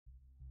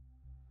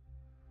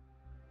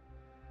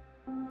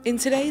In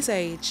today's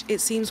age,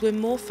 it seems we're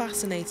more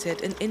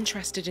fascinated and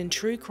interested in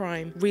true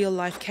crime,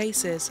 real-life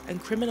cases,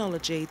 and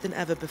criminology than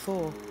ever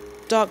before.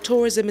 Dark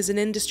tourism is an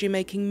industry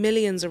making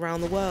millions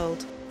around the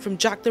world. From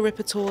Jack the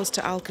Ripper tours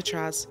to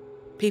Alcatraz,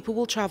 people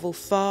will travel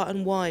far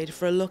and wide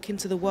for a look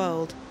into the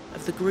world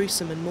of the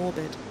gruesome and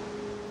morbid.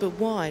 But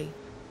why?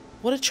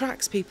 What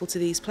attracts people to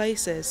these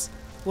places?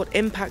 What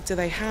impact do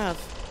they have?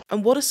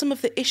 And what are some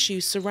of the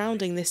issues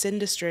surrounding this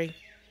industry?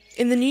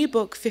 In the new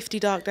book,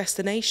 50 Dark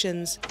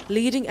Destinations,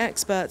 leading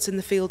experts in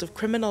the field of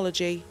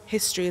criminology,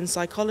 history and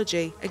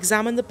psychology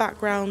examine the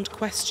background,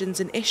 questions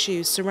and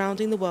issues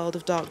surrounding the world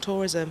of dark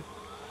tourism.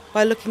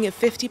 By looking at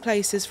 50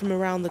 places from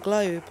around the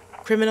globe,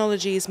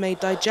 criminology is made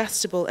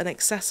digestible and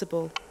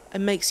accessible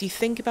and makes you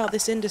think about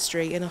this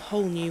industry in a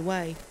whole new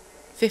way.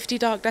 50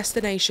 Dark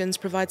Destinations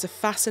provides a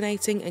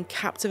fascinating and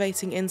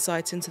captivating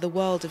insight into the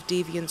world of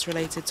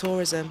deviance-related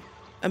tourism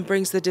and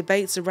brings the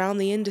debates around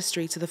the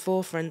industry to the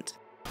forefront.